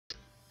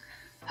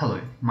Hello,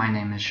 my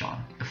name is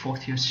Jordaan, a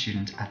fourth year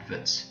student at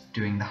WITS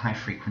doing the high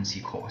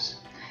frequency course.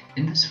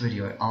 In this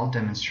video, I'll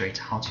demonstrate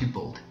how to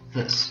build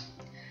this,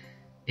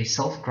 a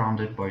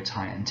self-grounded bow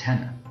tie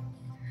antenna.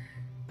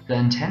 The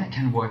antenna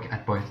can work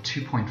at both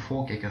 2.4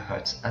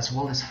 GHz as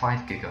well as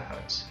 5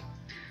 GHz.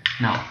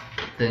 Now,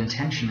 the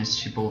intention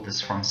is to build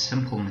this from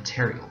simple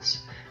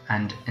materials,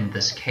 and in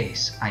this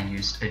case, I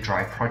used a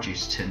dry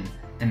produce tin,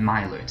 a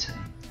Milo tin.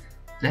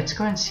 Let's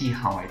go and see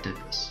how I did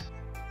this.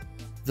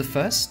 The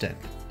first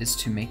step is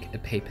to make a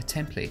paper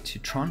template to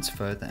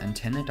transfer the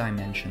antenna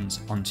dimensions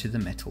onto the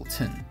metal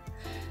tin.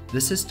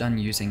 This is done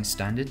using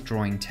standard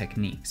drawing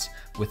techniques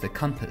with a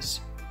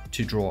compass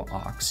to draw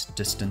arcs,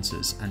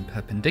 distances and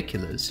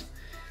perpendiculars,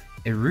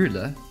 a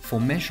ruler for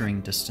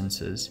measuring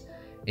distances,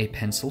 a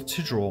pencil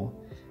to draw,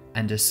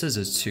 and a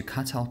scissors to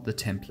cut out the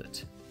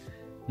template.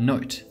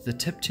 Note, the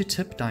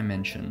tip-to-tip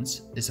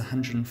dimensions is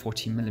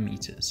 140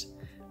 mm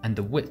and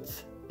the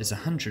width is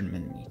 100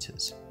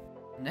 mm.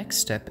 The next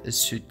step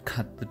is to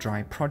cut the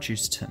dry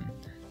produce tin.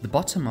 The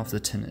bottom of the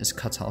tin is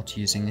cut out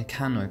using a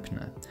can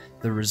opener.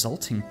 The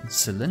resulting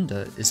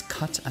cylinder is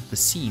cut at the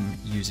seam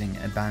using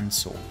a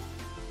bandsaw.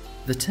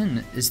 The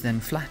tin is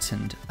then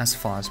flattened as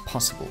far as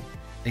possible.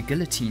 A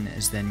guillotine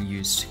is then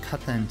used to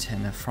cut the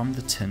antenna from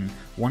the tin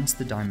once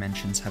the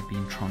dimensions have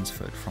been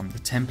transferred from the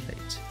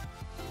template.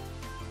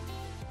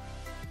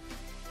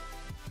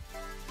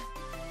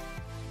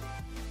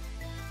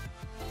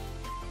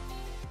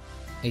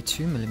 A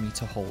 2 mm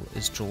hole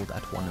is drilled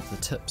at one of the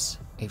tips,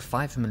 a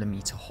 5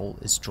 mm hole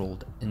is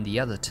drilled in the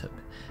other tip,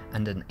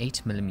 and an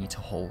 8 mm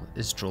hole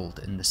is drilled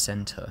in the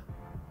center.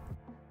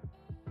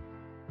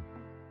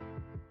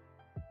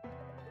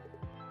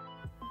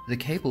 The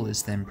cable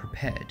is then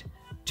prepared.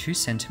 2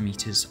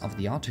 cm of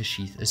the outer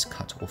sheath is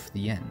cut off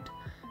the end,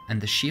 and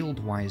the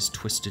shield wires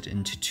twisted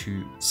into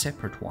 2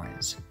 separate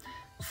wires.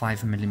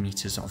 5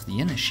 mm of the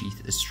inner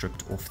sheath is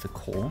stripped off the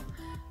core,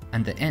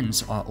 and the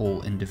ends are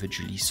all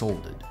individually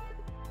soldered.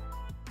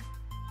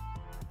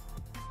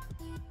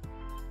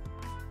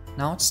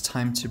 Now it's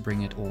time to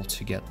bring it all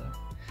together.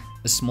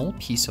 A small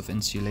piece of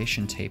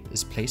insulation tape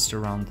is placed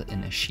around the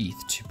inner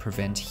sheath to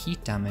prevent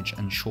heat damage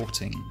and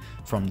shorting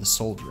from the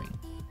soldering.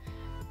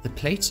 The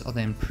plates are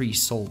then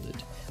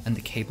pre-soldered and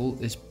the cable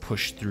is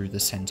pushed through the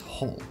center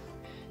hole.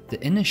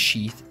 The inner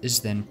sheath is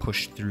then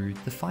pushed through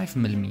the 5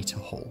 mm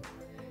hole.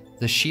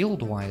 The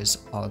shield wires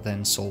are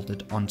then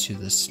soldered onto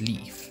this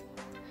leaf.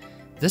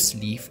 This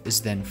leaf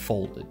is then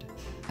folded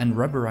and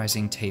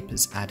rubberizing tape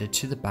is added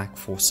to the back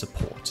for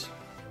support.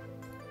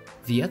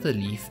 The other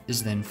leaf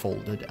is then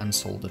folded and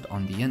soldered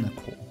on the inner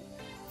core.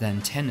 The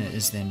antenna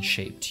is then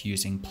shaped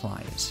using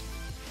pliers.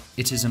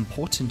 It is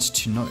important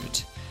to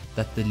note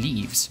that the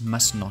leaves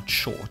must not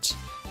short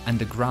and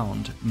the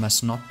ground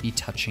must not be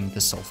touching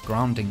the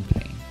self-grounding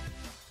plane.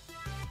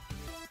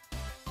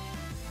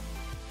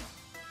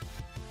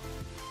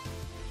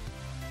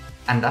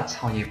 And that's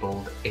how you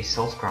build a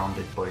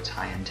self-grounded bow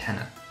tie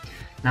antenna.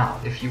 Now,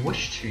 if you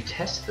wish to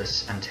test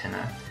this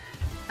antenna,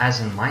 as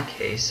in my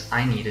case,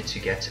 I needed to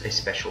get a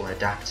special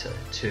adapter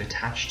to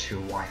attach to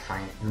a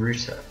Wi-Fi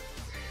router.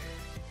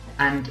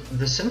 And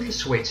the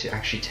simplest way to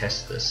actually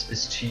test this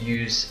is to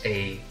use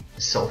a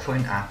cell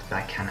phone app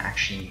that can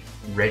actually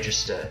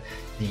register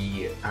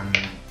the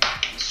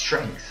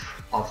strength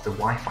of the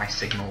Wi-Fi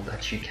signal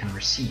that you can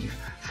receive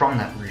from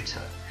that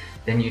router.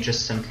 Then you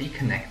just simply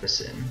connect this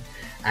in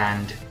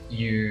and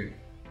you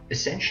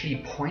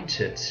essentially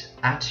point it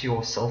at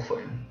your cell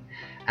phone,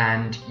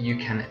 and you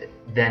can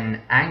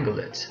then angle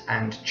it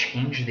and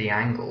change the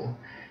angle,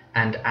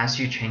 and as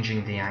you're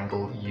changing the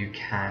angle you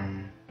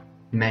can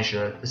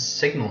measure the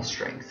signal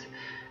strength.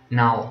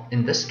 Now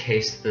in this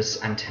case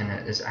this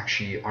antenna is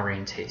actually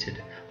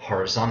orientated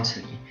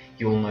horizontally.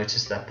 You'll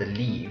notice that the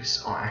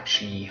leaves are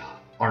actually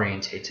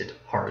orientated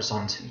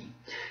horizontally,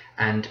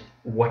 and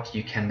what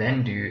you can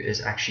then do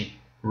is actually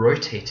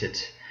rotate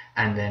it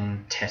and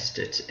then test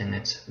it in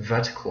its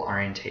vertical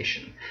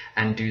orientation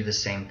and do the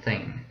same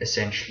thing.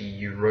 Essentially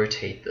you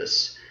rotate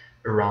this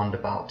around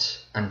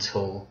about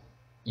until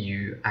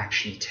you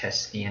actually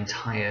test the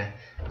entire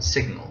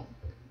signal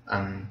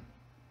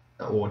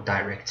or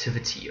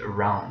directivity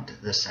around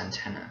this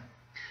antenna.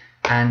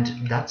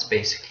 And that's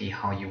basically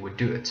how you would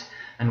do it.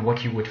 And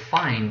what you would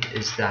find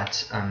is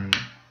that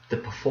the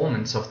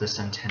performance of this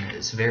antenna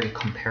is very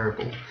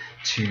comparable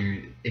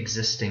to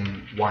existing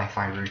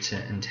Wi-Fi router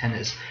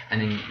antennas, and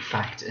in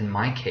fact in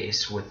my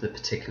case with the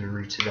particular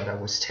router that I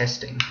was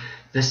testing,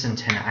 this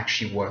antenna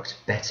actually worked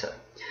better.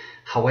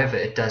 However,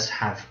 it does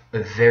have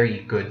a very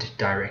good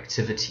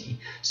directivity,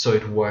 so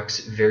it works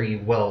very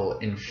well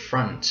in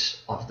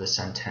front of this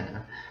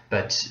antenna,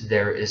 but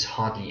there is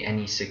hardly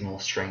any signal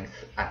strength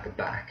at the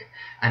back.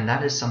 And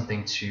that is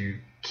something to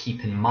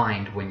keep in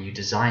mind when you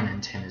design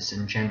antennas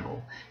in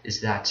general, is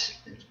that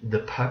the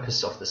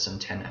purpose of this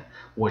antenna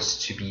was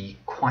to be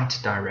quite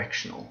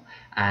directional,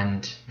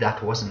 and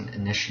that wasn't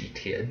initially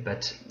cleared,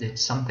 but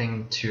it's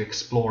something to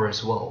explore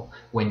as well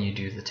when you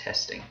do the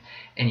testing.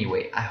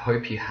 Anyway, I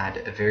hope you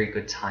had a very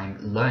good time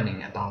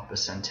learning about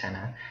this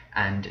antenna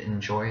and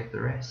enjoy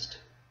the rest.